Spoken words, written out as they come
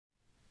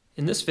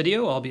In this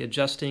video, I'll be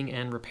adjusting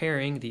and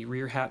repairing the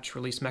rear hatch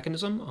release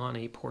mechanism on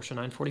a Porsche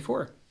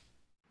 944.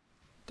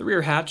 The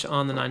rear hatch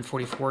on the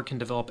 944 can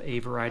develop a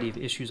variety of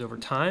issues over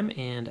time,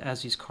 and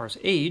as these cars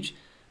age,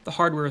 the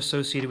hardware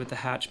associated with the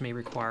hatch may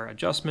require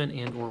adjustment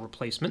and/or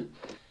replacement.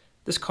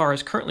 This car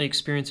is currently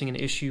experiencing an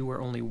issue where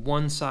only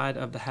one side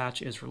of the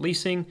hatch is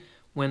releasing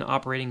when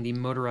operating the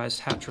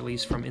motorized hatch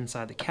release from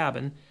inside the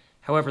cabin.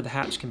 However, the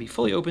hatch can be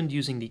fully opened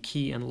using the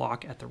key and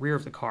lock at the rear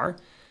of the car.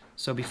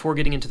 So before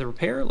getting into the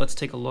repair, let's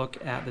take a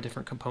look at the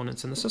different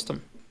components in the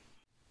system.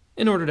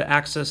 In order to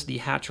access the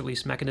hatch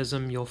release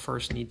mechanism, you'll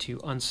first need to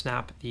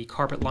unsnap the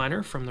carpet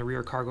liner from the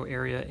rear cargo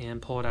area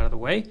and pull it out of the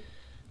way.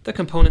 The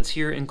components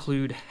here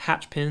include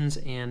hatch pins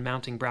and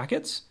mounting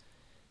brackets,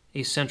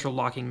 a central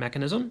locking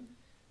mechanism,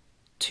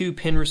 two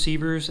pin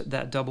receivers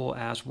that double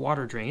as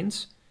water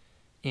drains,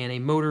 and a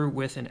motor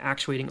with an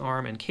actuating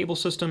arm and cable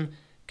system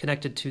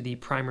connected to the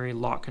primary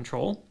lock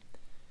control.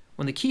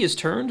 When the key is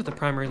turned, the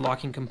primary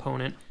locking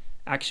component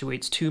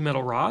actuates two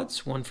metal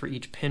rods, one for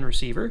each pin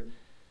receiver.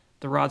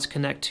 The rods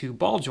connect to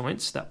ball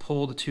joints that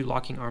pull the two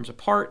locking arms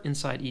apart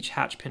inside each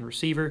hatch pin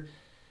receiver.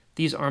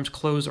 These arms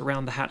close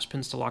around the hatch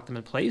pins to lock them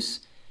in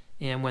place,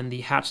 and when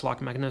the hatch lock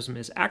mechanism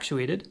is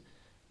actuated,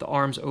 the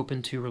arms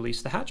open to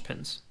release the hatch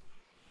pins.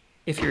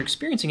 If you're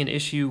experiencing an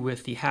issue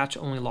with the hatch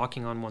only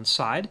locking on one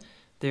side,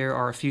 there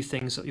are a few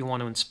things that you'll want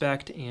to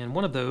inspect, and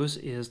one of those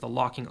is the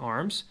locking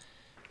arms.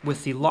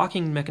 With the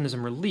locking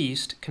mechanism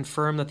released,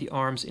 confirm that the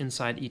arms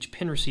inside each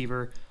pin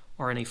receiver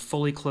are in a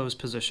fully closed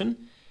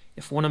position.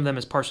 If one of them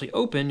is partially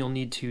open, you'll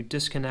need to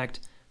disconnect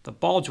the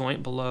ball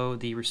joint below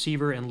the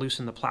receiver and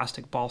loosen the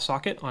plastic ball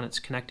socket on its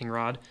connecting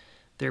rod,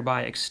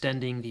 thereby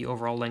extending the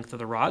overall length of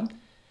the rod.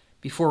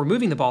 Before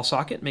removing the ball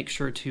socket, make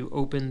sure to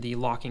open the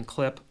locking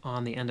clip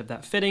on the end of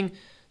that fitting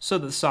so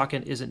that the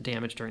socket isn't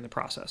damaged during the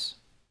process.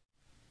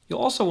 You'll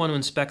also want to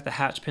inspect the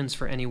hatch pins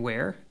for any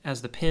wear.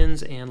 As the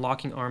pins and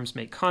locking arms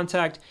make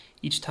contact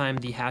each time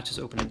the hatch is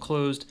opened and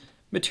closed,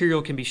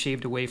 material can be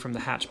shaved away from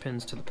the hatch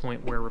pins to the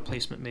point where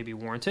replacement may be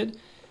warranted.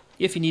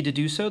 If you need to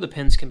do so, the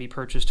pins can be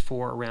purchased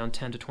for around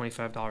 $10 to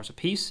 $25 a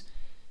piece.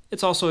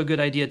 It's also a good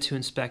idea to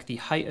inspect the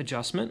height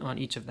adjustment on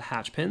each of the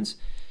hatch pins.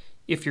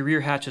 If your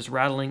rear hatch is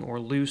rattling or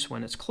loose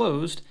when it's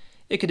closed,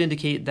 it could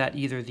indicate that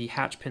either the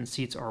hatch pin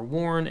seats are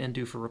worn and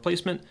due for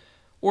replacement,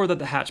 or that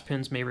the hatch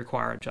pins may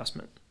require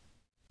adjustment.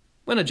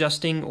 When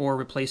adjusting or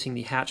replacing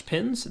the hatch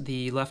pins,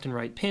 the left and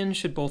right pin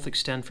should both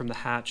extend from the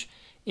hatch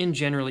in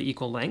generally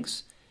equal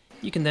lengths.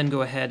 You can then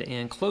go ahead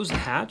and close the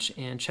hatch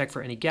and check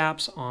for any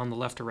gaps on the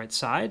left or right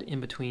side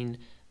in between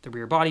the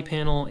rear body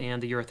panel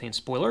and the urethane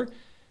spoiler,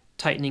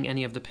 tightening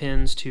any of the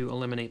pins to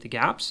eliminate the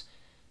gaps.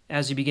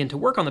 As you begin to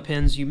work on the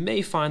pins, you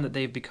may find that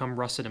they've become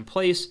rusted in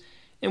place,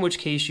 in which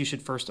case you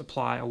should first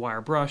apply a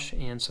wire brush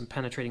and some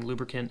penetrating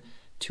lubricant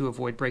to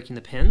avoid breaking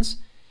the pins.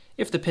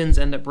 If the pins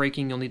end up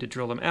breaking, you'll need to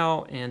drill them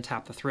out and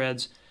tap the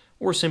threads,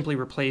 or simply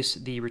replace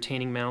the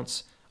retaining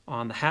mounts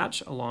on the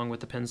hatch along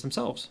with the pins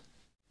themselves.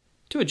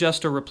 To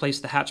adjust or replace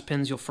the hatch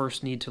pins, you'll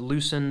first need to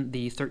loosen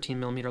the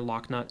 13mm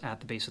lock nut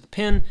at the base of the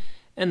pin,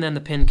 and then the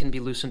pin can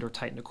be loosened or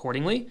tightened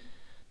accordingly.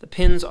 The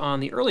pins on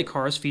the early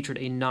cars featured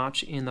a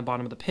notch in the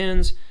bottom of the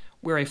pins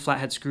where a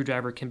flathead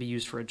screwdriver can be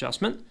used for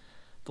adjustment.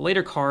 The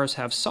later cars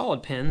have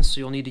solid pins,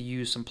 so you'll need to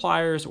use some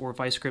pliers or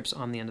vice grips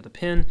on the end of the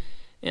pin.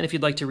 And if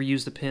you'd like to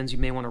reuse the pins, you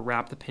may want to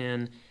wrap the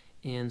pin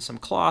in some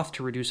cloth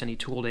to reduce any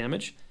tool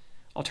damage.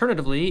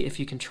 Alternatively, if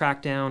you can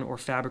track down or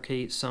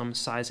fabricate some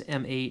size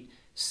M8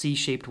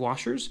 C-shaped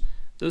washers,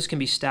 those can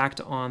be stacked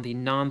on the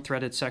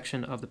non-threaded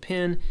section of the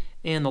pin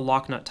and the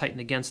lock nut tightened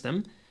against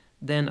them.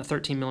 Then a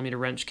 13mm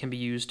wrench can be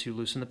used to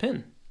loosen the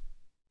pin.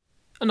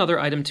 Another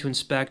item to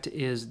inspect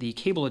is the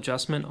cable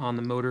adjustment on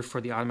the motor for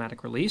the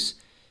automatic release.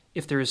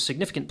 If there is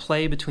significant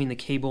play between the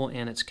cable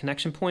and its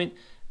connection point,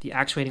 the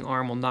actuating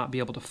arm will not be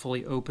able to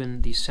fully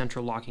open the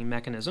central locking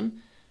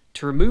mechanism.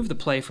 To remove the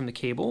play from the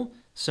cable,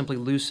 simply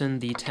loosen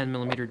the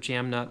 10mm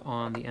jam nut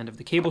on the end of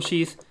the cable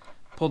sheath,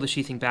 pull the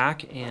sheathing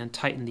back, and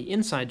tighten the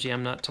inside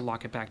jam nut to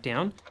lock it back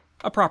down.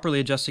 A properly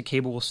adjusted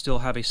cable will still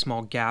have a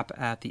small gap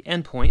at the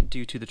end point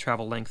due to the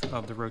travel length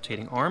of the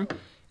rotating arm.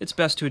 It's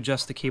best to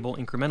adjust the cable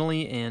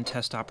incrementally and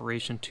test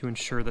operation to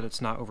ensure that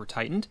it's not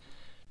over-tightened.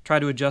 Try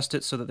to adjust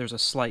it so that there's a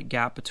slight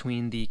gap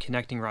between the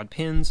connecting rod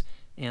pins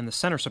and the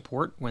center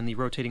support when the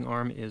rotating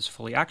arm is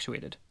fully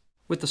actuated.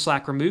 With the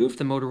slack removed,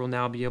 the motor will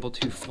now be able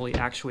to fully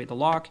actuate the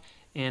lock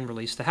and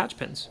release the hatch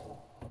pins.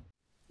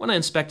 When I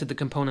inspected the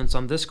components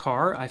on this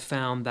car, I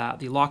found that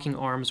the locking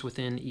arms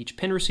within each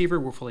pin receiver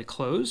were fully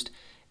closed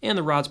and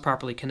the rods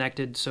properly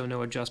connected, so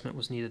no adjustment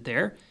was needed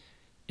there.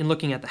 In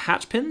looking at the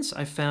hatch pins,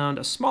 I found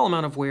a small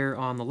amount of wear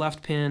on the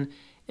left pin,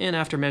 and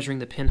after measuring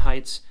the pin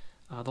heights,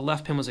 the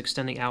left pin was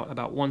extending out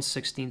about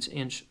 1/16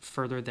 inch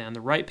further than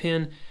the right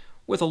pin,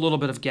 with a little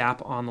bit of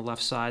gap on the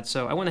left side.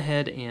 So I went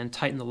ahead and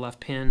tightened the left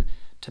pin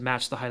to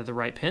match the height of the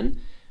right pin,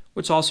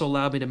 which also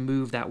allowed me to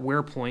move that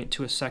wear point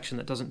to a section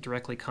that doesn't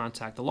directly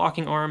contact the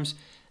locking arms,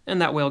 and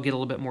that way I'll get a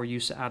little bit more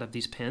use out of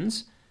these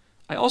pins.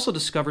 I also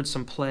discovered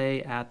some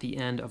play at the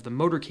end of the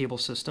motor cable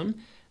system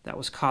that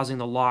was causing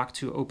the lock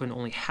to open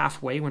only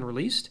halfway when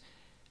released.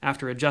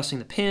 After adjusting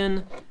the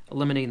pin,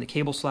 eliminating the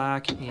cable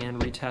slack,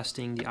 and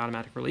retesting the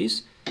automatic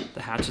release,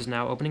 the hatch is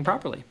now opening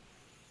properly.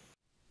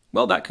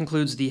 Well, that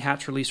concludes the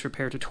hatch release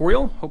repair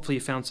tutorial. Hopefully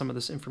you found some of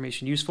this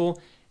information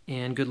useful,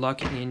 and good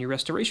luck in your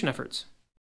restoration efforts.